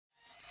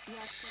This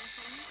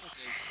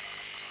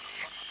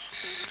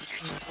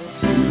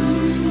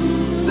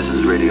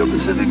is Radio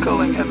Pacific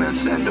calling MS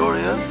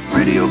Sandoria.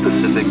 Radio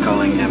Pacific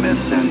calling MS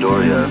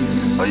Sandoria.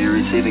 Are you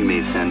receiving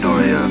me,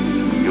 Sandoria?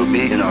 You'll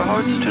be in our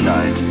hearts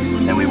tonight,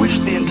 and we wish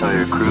the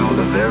entire crew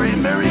a very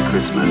Merry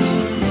Christmas.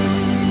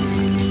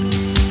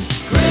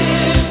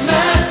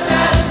 Christmas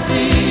at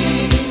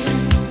sea,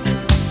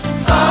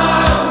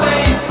 far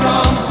away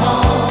from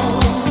home,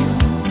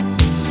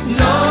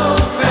 no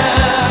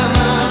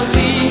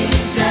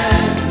families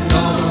and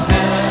no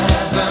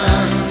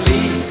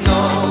heavenly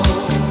snow.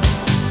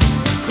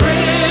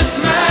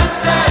 Christmas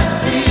at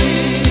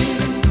sea,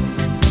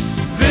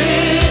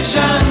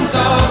 visions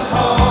of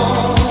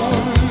home,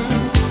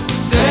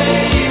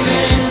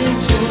 sailing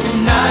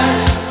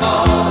tonight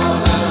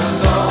all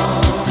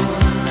alone.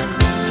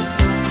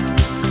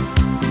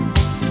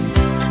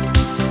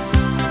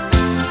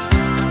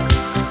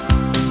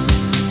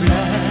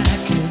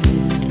 Black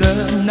is the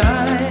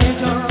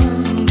night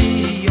on the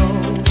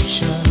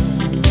ocean,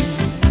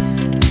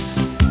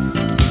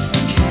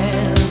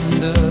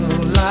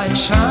 candlelight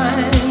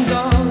shines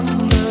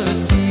on the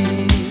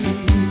sea.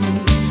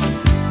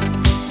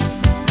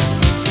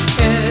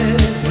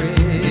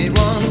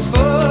 Everyone's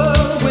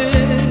full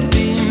with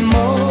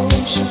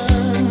emotion.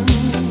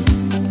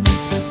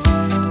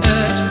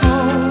 At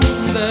home,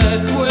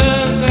 that's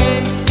where they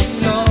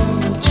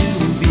long to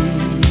be.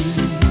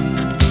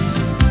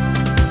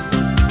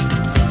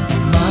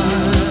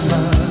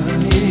 Mama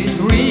is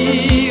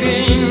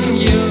reading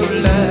your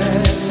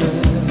letter.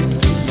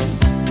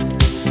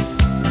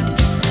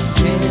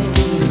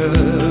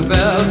 Jingle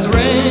bells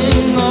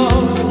ring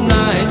all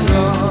night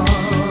long.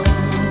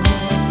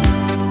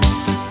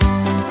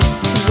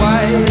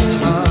 White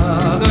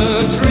are the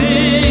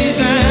trees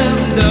and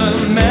the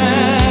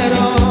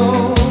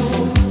meadows.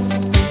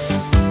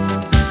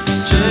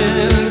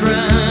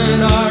 Children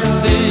are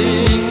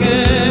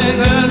singing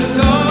a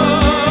song.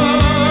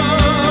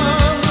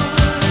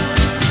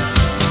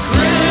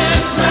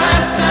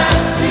 Christmas at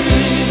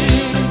sea,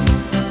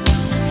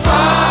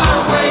 far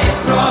away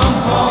from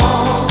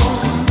home,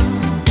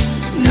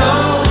 no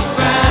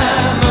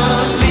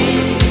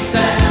families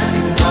and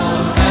no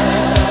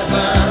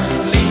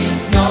heavenly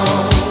snow.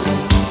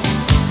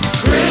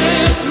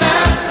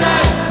 Christmas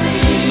at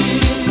sea,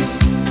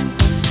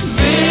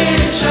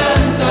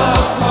 visions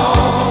of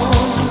home,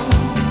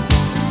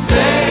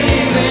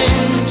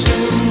 sailing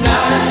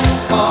tonight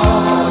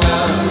all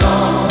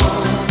alone.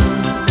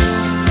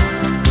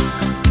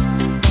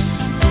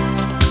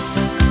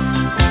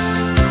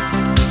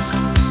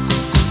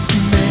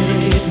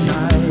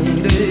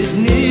 Midnight is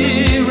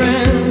near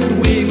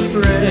and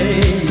we're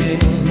praying.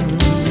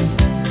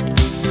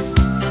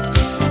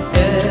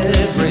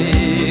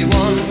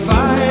 Everyone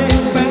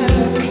fights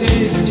back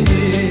his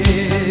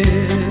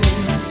tears.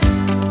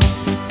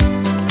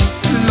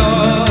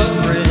 Lord,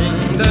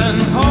 bring them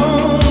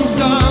home,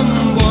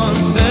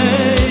 someone's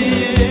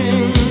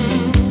saying,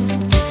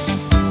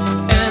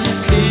 and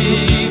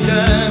keep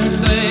them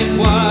safe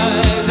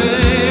while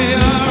they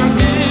are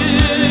here.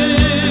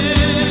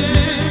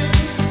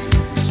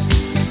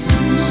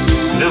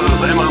 This is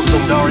MS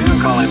Sandoria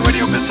calling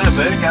Radio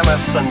Pacific.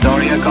 MS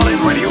Sandoria calling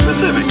Radio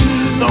Pacific.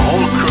 The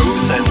whole crew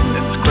sends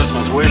its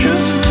Christmas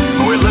wishes,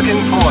 and we're looking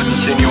forward to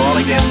seeing you all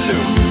again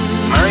soon.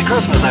 Merry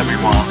Christmas,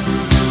 everyone.